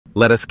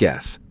Let us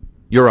guess.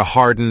 You're a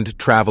hardened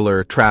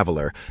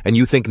traveler, and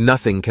you think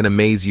nothing can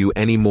amaze you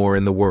any more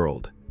in the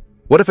world.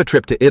 What if a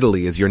trip to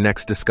Italy is your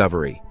next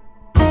discovery?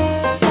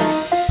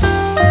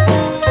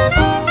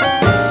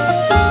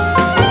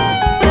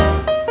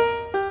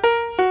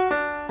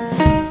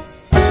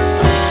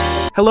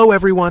 Hello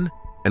everyone,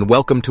 and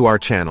welcome to our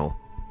channel.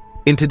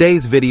 In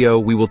today's video,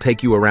 we will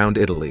take you around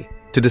Italy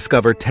to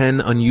discover 10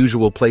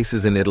 unusual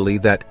places in Italy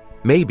that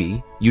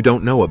maybe you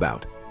don't know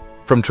about.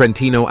 From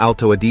Trentino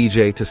Alto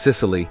Adige to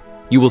Sicily,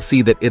 you will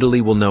see that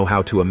Italy will know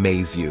how to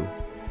amaze you.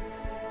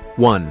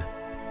 1.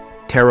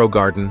 Taro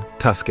Garden,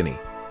 Tuscany.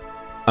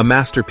 A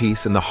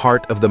masterpiece in the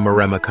heart of the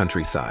Maremma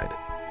countryside.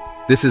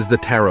 This is the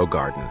Taro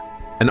Garden,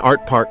 an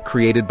art park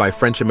created by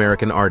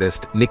French-American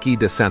artist Niki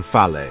de Saint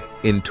Phalle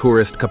in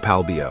tourist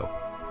Capalbio.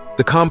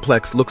 The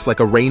complex looks like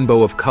a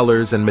rainbow of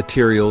colors and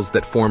materials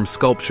that form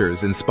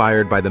sculptures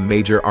inspired by the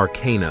major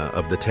arcana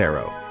of the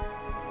tarot.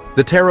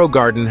 The Taro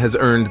Garden has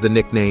earned the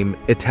nickname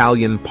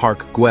Italian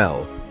Park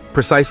Güell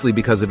precisely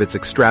because of its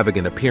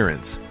extravagant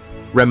appearance,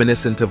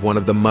 reminiscent of one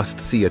of the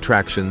must-see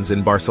attractions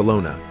in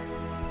Barcelona.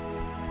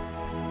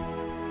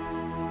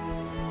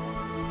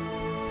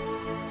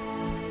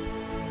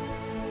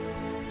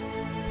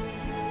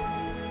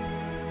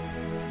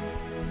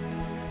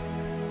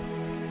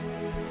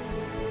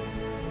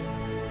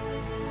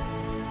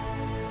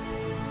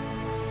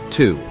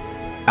 Two,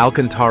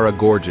 Alcantara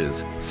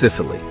Gorges,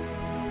 Sicily.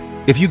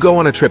 If you go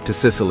on a trip to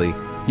Sicily,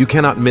 you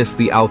cannot miss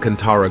the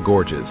Alcantara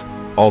Gorges,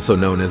 also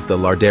known as the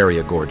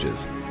Lardaria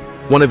Gorges,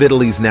 one of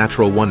Italy's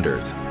natural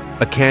wonders,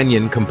 a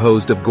canyon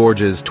composed of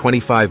gorges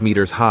 25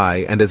 meters high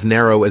and as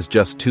narrow as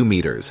just 2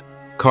 meters,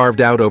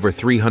 carved out over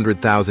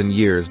 300,000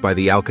 years by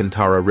the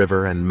Alcantara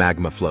River and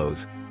magma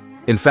flows.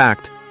 In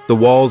fact, the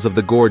walls of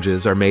the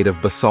gorges are made of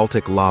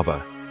basaltic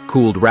lava,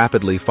 cooled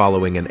rapidly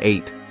following an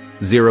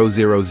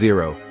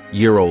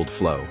 8,000-year-old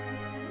flow.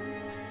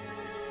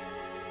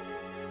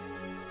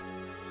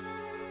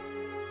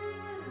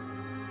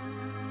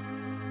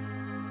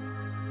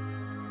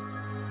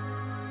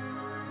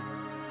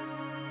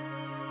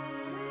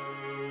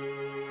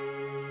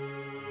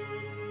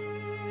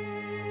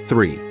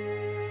 Three,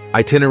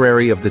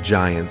 Itinerary of the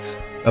Giants,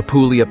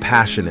 Apulia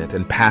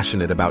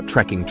passionate about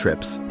trekking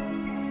trips.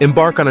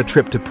 Embark on a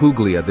trip to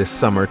Puglia this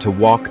summer to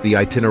walk the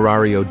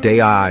Itinerario dei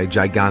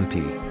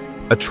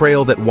Giganti, a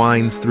trail that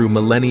winds through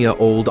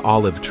millennia-old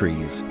olive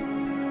trees.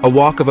 A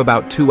walk of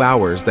about 2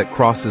 hours that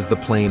crosses the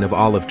plain of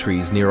olive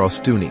trees near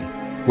Ostuni,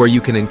 where you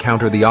can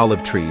encounter the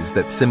olive trees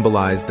that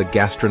symbolize the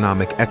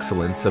gastronomic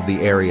excellence of the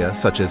area,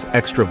 such as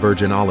extra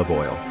virgin olive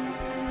oil.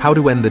 How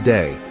to end the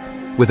day?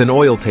 With an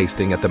oil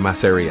tasting at the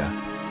Masseria.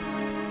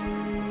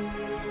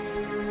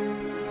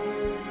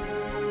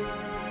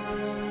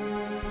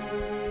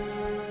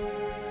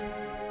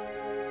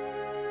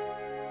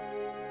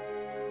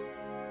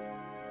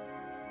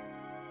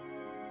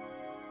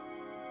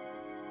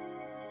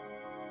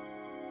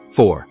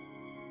 Four,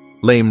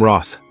 Lame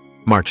Ross,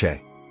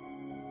 Marche.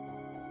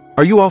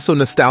 Are you also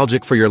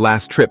nostalgic for your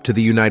last trip to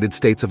the United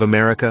States of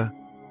America?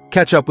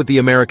 Catch up with the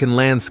American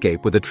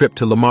landscape with a trip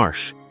to La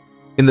Marche.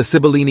 In the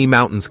Sibillini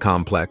Mountains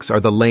complex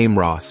are the Lame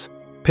Ross,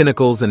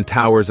 pinnacles and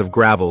towers of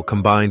gravel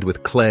combined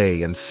with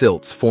clay and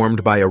silts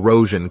formed by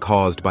erosion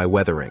caused by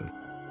weathering.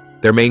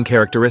 Their main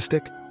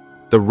characteristic?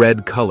 The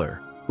red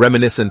color,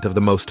 reminiscent of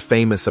the most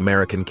famous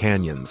American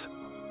canyons.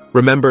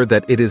 Remember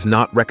that it is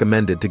not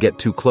recommended to get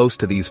too close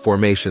to these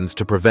formations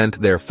to prevent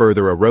their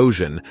further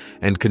erosion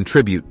and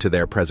contribute to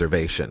their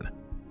preservation.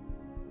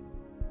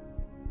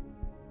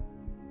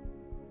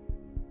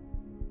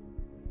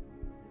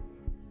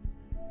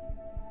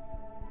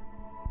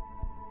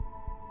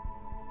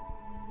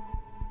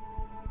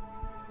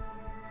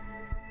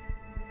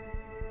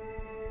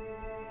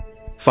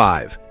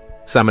 Five,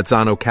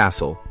 Samazzano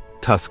Castle,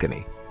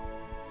 Tuscany.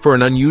 For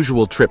an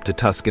unusual trip to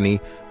Tuscany,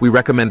 we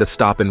recommend a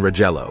stop in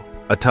Ragello,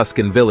 a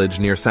Tuscan village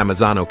near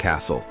Samazzano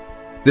Castle.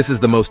 This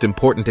is the most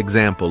important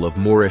example of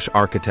Moorish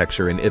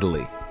architecture in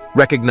Italy,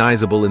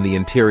 recognizable in the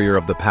interior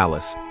of the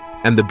palace,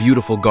 and the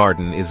beautiful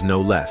garden is no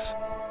less.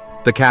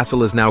 The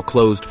castle is now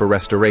closed for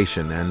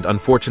restoration and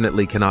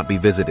unfortunately cannot be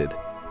visited,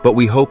 but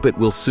we hope it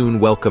will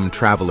soon welcome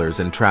travelers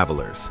and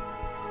travelers.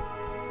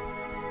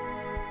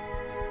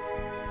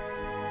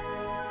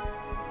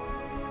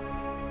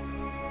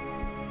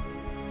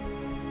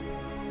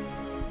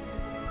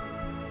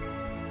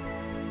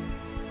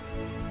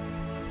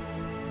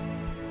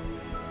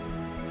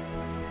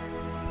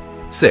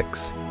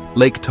 Six,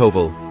 Lake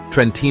Tovel,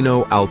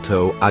 Trentino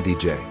Alto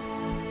Adige.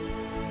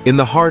 In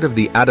the heart of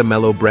the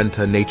Adamello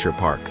Brenta Nature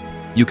Park,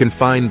 you can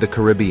find the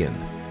Caribbean.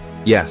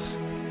 Yes,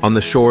 on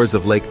the shores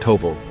of Lake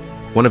Tovel,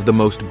 one of the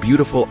most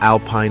beautiful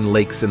alpine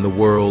lakes in the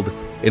world,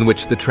 in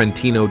which the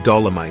Trentino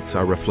Dolomites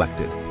are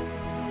reflected.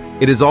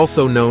 It is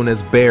also known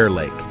as Bear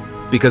Lake,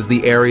 because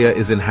the area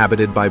is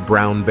inhabited by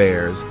brown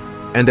bears,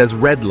 and as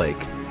Red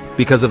Lake,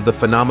 because of the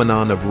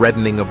phenomenon of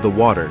reddening of the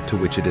water to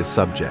which it is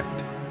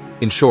subject.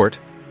 In short,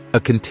 a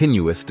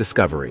continuous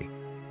discovery.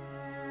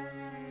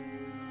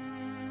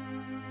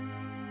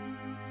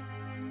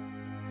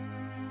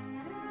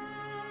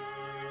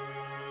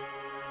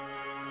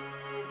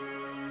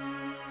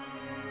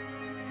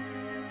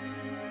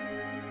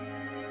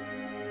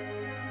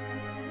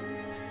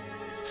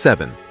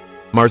 7.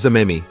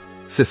 Marzamemi,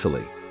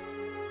 Sicily.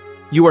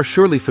 You are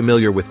surely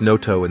familiar with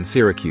Noto and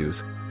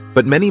Syracuse,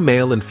 but many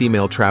male and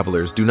female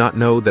travelers do not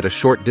know that a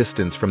short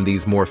distance from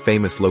these more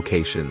famous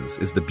locations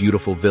is the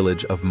beautiful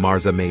village of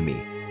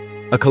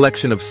Marzamemi, a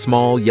collection of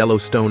small yellow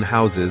stone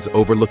houses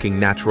overlooking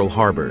natural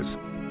harbors,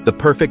 the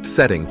perfect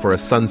setting for a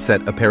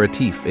sunset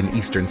aperitif in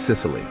eastern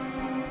Sicily.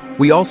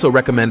 We also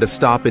recommend a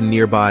stop in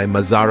nearby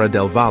Mazara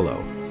del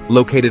Vallo,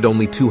 located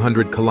only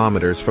 200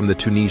 kilometers from the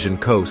Tunisian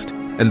coast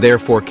and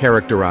therefore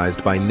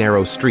characterized by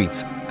narrow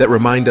streets that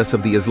remind us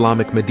of the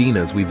Islamic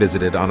Medinas we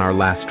visited on our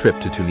last trip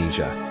to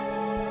Tunisia.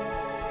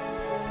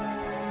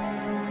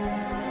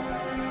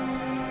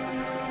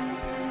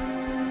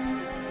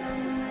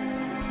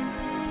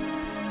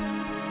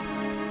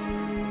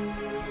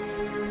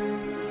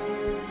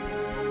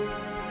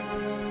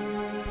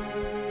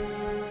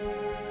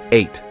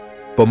 Eight.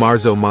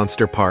 Bomarzo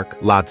Monster Park,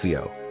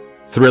 Lazio.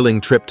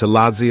 Thrilling trip to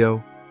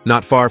Lazio?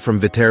 Not far from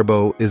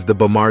Viterbo is the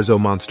Bomarzo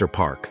Monster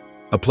Park,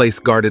 a place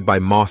guarded by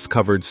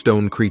moss-covered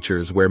stone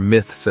creatures where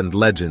myths and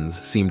legends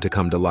seem to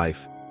come to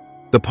life.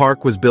 The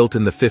park was built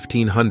in the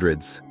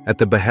 1500s at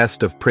the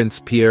behest of Prince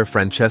Pier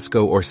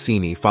Francesco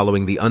Orsini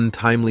following the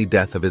untimely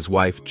death of his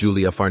wife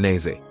Giulia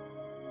Farnese.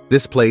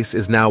 This place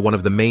is now one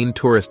of the main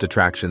tourist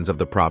attractions of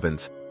the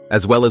province,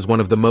 as well as one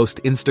of the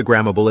most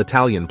Instagrammable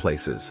Italian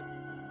places.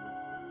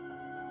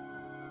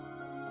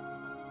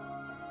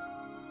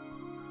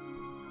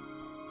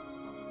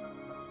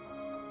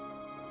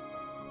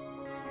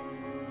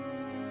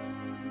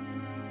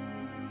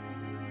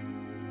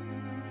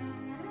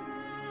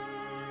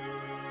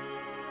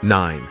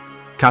 Nine.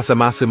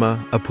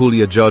 Casamassima,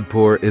 Apulia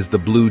Jodhpur is the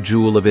blue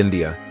jewel of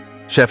India.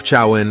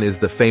 Chefchaouen is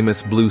the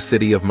famous blue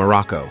city of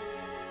Morocco.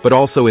 But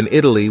also in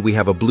Italy we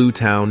have a blue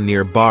town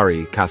near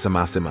Bari,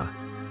 Casamassima.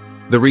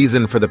 The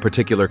reason for the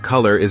particular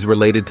color is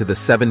related to the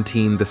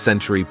 17th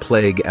century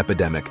plague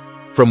epidemic,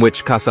 from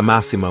which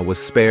Casamassima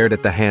was spared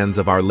at the hands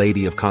of Our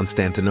Lady of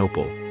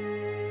Constantinople.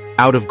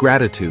 Out of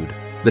gratitude,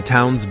 the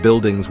town's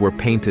buildings were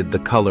painted the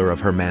color of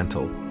her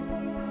mantle.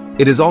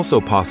 It is also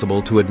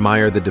possible to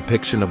admire the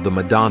depiction of the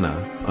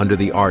Madonna under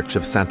the Arch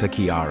of Santa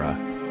Chiara.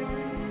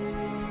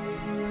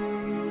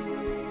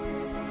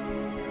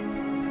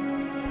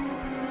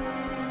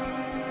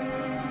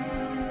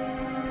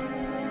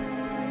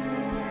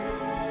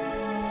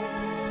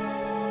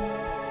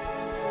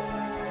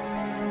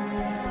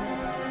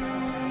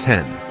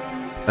 Ten.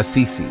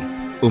 Assisi,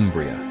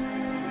 Umbria.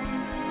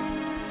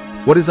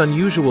 What is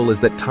unusual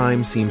is that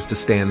time seems to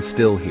stand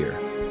still here.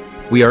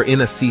 We are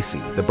in Assisi,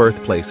 the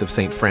birthplace of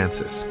St.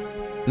 Francis.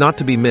 Not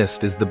to be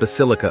missed is the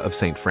Basilica of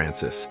St.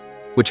 Francis,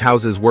 which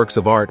houses works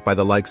of art by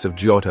the likes of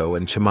Giotto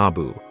and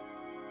Cimabue.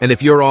 And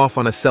if you're off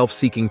on a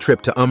self-seeking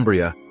trip to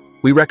Umbria,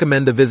 we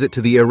recommend a visit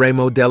to the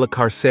Eremo della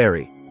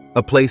Carceri,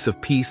 a place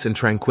of peace and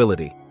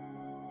tranquility.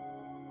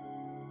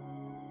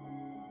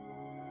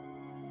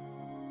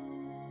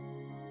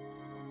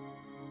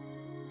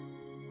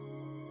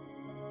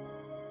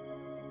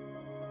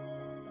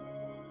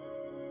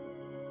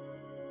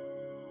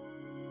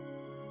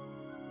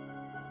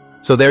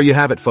 So there you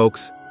have it,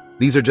 folks.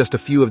 These are just a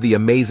few of the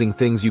amazing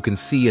things you can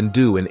see and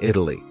do in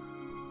Italy.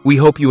 We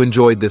hope you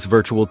enjoyed this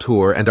virtual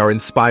tour and are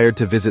inspired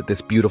to visit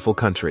this beautiful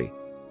country.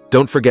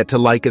 Don't forget to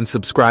like and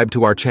subscribe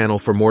to our channel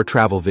for more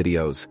travel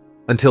videos.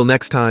 Until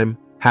next time,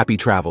 happy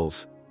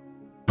travels.